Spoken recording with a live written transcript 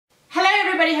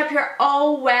everybody, hope you're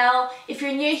all well. If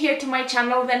you're new here to my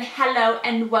channel, then hello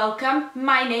and welcome.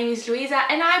 My name is Louisa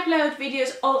and I upload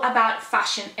videos all about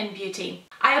fashion and beauty.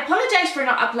 I apologize for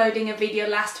not uploading a video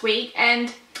last week,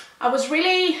 and I was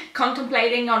really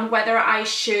contemplating on whether I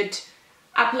should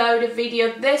upload a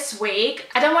video this week.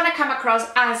 I don't want to come across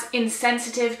as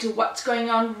insensitive to what's going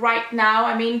on right now.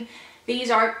 I mean, these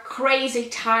are crazy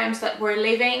times that we're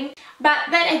living. But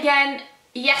then again,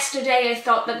 yesterday I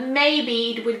thought that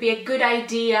maybe it would be a good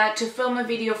idea to film a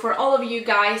video for all of you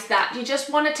guys that you just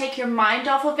want to take your mind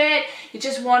off of it. You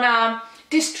just want to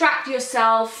distract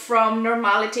yourself from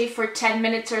normality for 10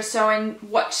 minutes or so and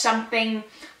watch something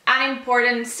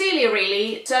unimportant, silly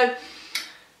really. So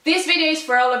this video is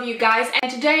for all of you guys, and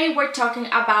today we're talking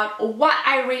about what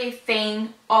I really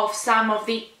think of some of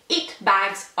the it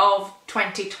bags of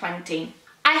 2020.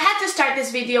 I had to start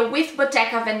this video with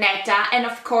Bottega Veneta and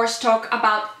of course talk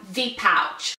about the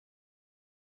pouch.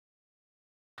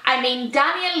 I mean,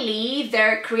 Daniel Lee,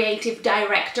 their creative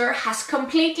director, has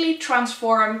completely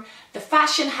transformed the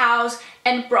fashion house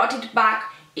and brought it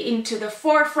back into the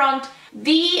forefront.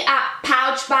 The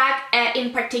pouch bag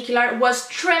in particular was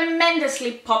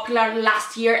tremendously popular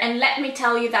last year, and let me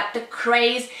tell you that the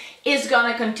craze is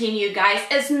gonna continue, guys.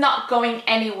 It's not going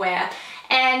anywhere.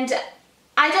 And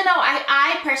I don't know,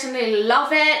 I personally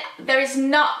love it. There is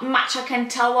not much I can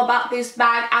tell about this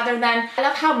bag other than I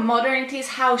love how modern it is,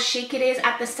 how chic it is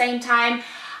at the same time.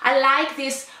 I like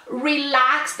this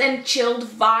relaxed and chilled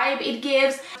vibe it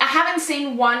gives. I haven't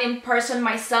seen one in person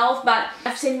myself, but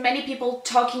I've seen many people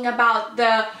talking about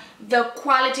the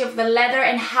quality of the leather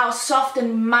and how soft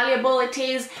and malleable it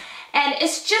is. And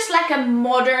it's just like a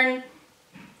modern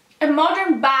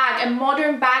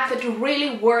bag that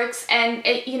really works, and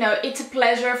you know, it's a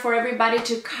pleasure for everybody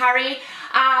to carry.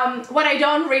 What I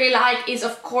don't really like is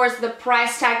of course the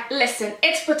price tag. Listen,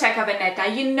 it's Bottega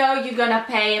Veneta, you know you're gonna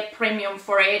pay a premium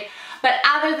for it, but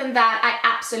other than that I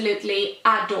absolutely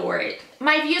adore it.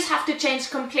 My views have to change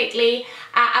completely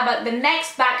about the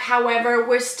next bag. However,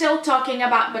 we're still talking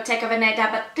about Bottega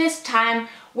Veneta, but this time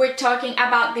we're talking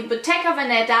about the Bottega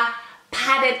Veneta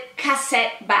padded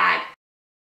cassette bag.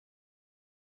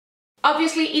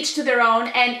 Obviously each to their own,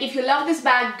 and if you love this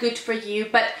bag, good for you,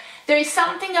 but there is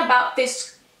something about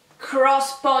this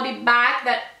crossbody bag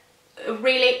that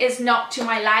really is not to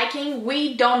my liking.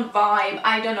 We don't vibe,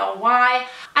 I don't know why.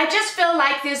 I just feel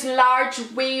like this large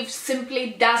weave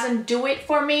simply doesn't do it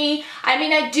for me. I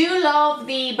mean, I do love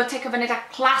the Bottega Veneta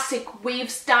classic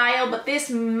weave style, but this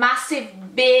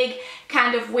massive big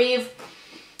kind of weave,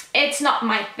 it's not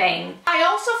my thing. I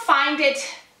also find it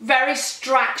very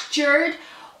structured,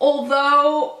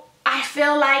 although I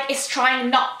feel like it's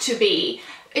trying not to be.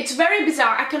 It's very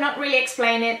bizarre, I cannot really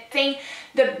explain it. I think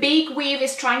the big weave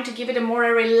is trying to give it a more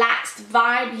relaxed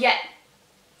vibe, yet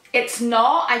it's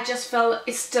not. I just feel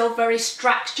it's still very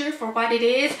structured for what it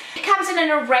is. It comes in an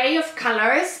array of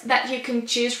colors that you can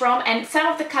choose from, and some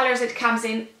of the colors it comes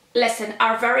in, listen,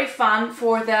 are very fun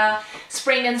for the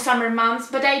spring and summer months,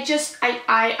 but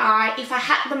if I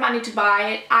had the money to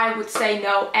buy it, I would say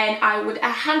no, and I would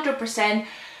 100%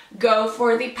 go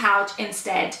for the pouch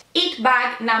instead. It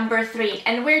bag number 3,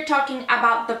 and we're talking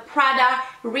about the Prada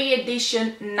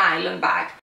re-edition nylon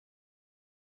bag.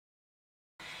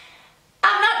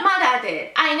 I'm not mad at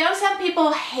it. I know some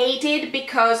people hate it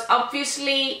because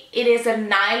obviously it is a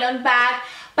nylon bag,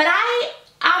 but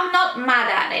I'm not mad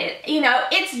at it. You know,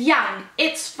 it's young,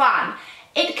 it's fun.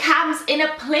 It comes in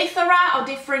a plethora of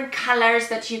different colors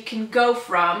that you can go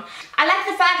from. I like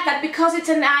the fact that because it's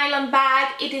a nylon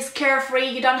bag, it is carefree.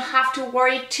 You don't have to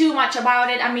worry too much about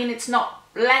it. I mean, it's not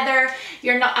leather.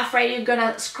 You're not afraid you're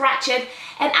gonna scratch it.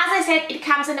 And as I said, it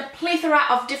comes in a plethora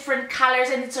of different colors,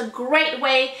 and it's a great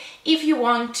way if you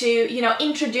want to, you know,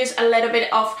 introduce a little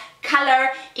bit of color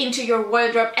into your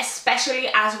wardrobe, especially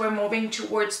as we're moving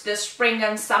towards the spring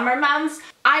and summer months.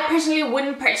 I personally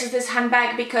wouldn't purchase this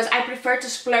handbag because I prefer to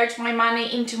splurge my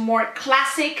money into more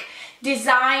classic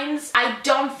designs. I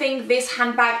don't think this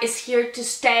handbag is here to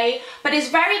stay, but it's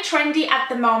very trendy at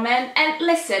the moment. And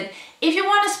listen, if you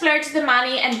want to splurge the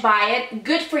money and buy it,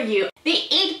 good for you. The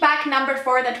it bag number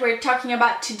 4 that we're talking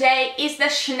about today is the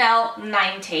Chanel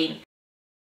 19.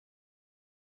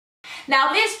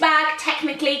 Now this bag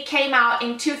technically came out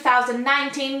in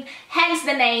 2019, hence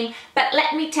the name, but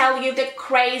let me tell you, the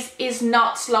craze is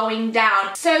not slowing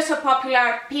down. So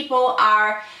popular, people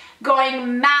are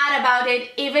going mad about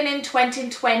it even in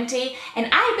 2020, and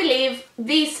I believe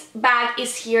this bag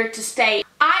is here to stay.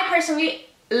 I personally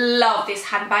love this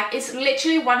handbag. It's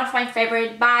literally one of my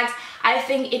favorite bags. I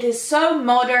think it is so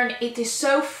modern, it is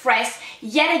so fresh,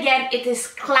 yet again it is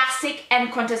classic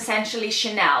and quintessentially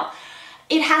Chanel.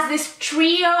 It has this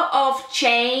trio of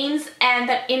chains and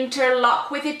that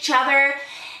interlock with each other,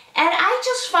 and I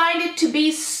just find it to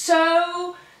be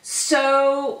so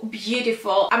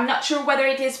beautiful. I'm not sure whether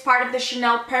it is part of the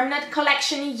Chanel permanent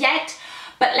collection yet,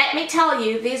 but let me tell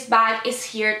you, this bag is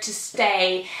here to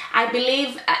stay. I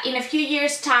believe in a few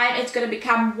years' time it's going to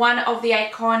become one of the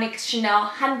iconic Chanel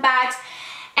handbags,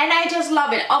 and I just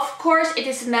love it. Of course it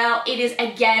is Chanel. It is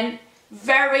again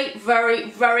very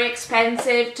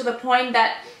expensive, to the point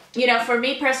that, you know, for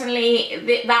me personally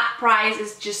that price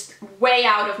is just way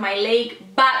out of my league,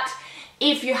 but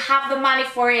if you have the money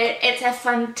for it, it's a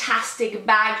fantastic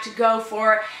bag to go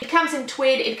for. It comes in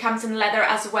tweed, it comes in leather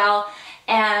as well,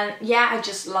 and yeah, I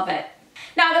just love it.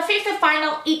 Now the fifth and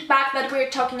final it bag that we're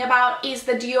talking about is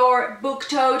the Dior Book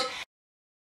Tote.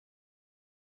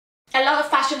 A lot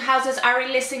of fashion houses are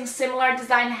releasing similar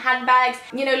design handbags.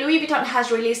 You know, Louis Vuitton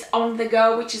has released On The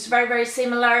Go, which is very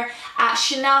similar.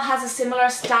 Chanel has a similar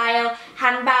style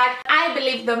handbag. I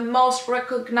believe the most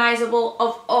recognizable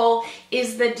of all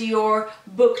is the Dior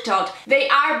Book Tote. They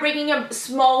are bringing a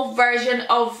small version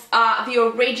of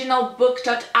the original Book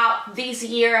Tote out this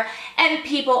year, and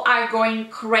people are going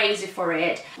crazy for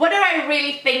it. What do I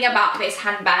really think about this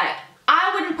handbag?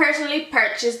 I wouldn't personally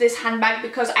purchase this handbag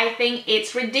because I think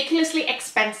it's ridiculously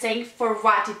expensive for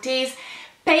what it is.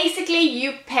 Basically,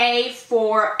 you pay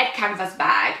for a canvas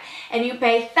bag and you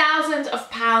pay thousands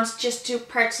of pounds just to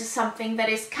purchase something that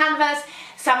is canvas,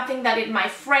 something that it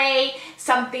might fray,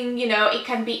 something, you know, it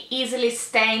can be easily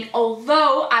stained,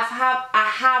 although I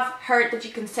have heard that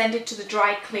you can send it to the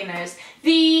dry cleaners.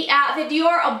 The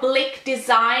Dior oblique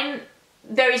design,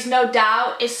 there is no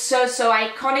doubt, is so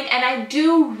iconic, and I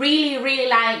do really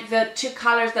like the two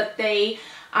colors that they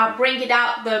bring it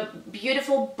out. The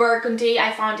beautiful burgundy,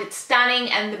 I found it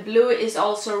stunning, and the blue is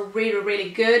also really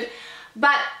good.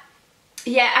 But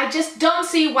yeah, I just don't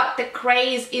see what the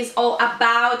craze is all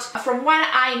about. From what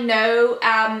I know,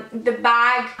 the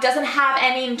bag doesn't have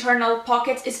any internal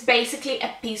pockets. It's basically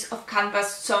a piece of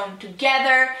canvas sewn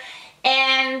together,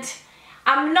 and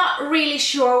I'm not really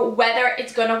sure whether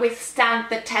it's gonna withstand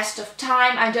the test of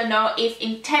time. I don't know if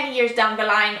in 10 years down the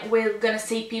line we're gonna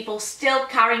see people still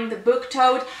carrying the Book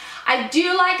Tote. I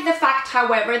do like the fact,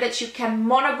 however, that you can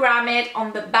monogram it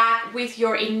on the back with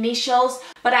your initials,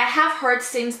 but I have heard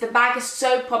since the bag is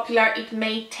so popular it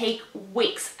may take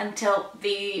weeks until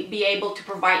they be able to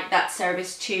provide that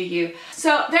service to you.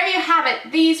 So there you have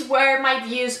it. These were my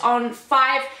views on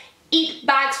 5 it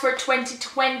bags for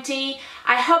 2020.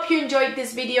 I hope you enjoyed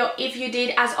this video. If you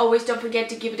did, as always, don't forget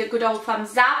to give it a good old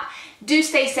thumbs up. Do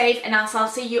stay safe, and I'll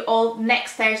see you all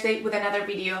next Thursday with another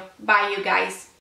video. Bye, you guys.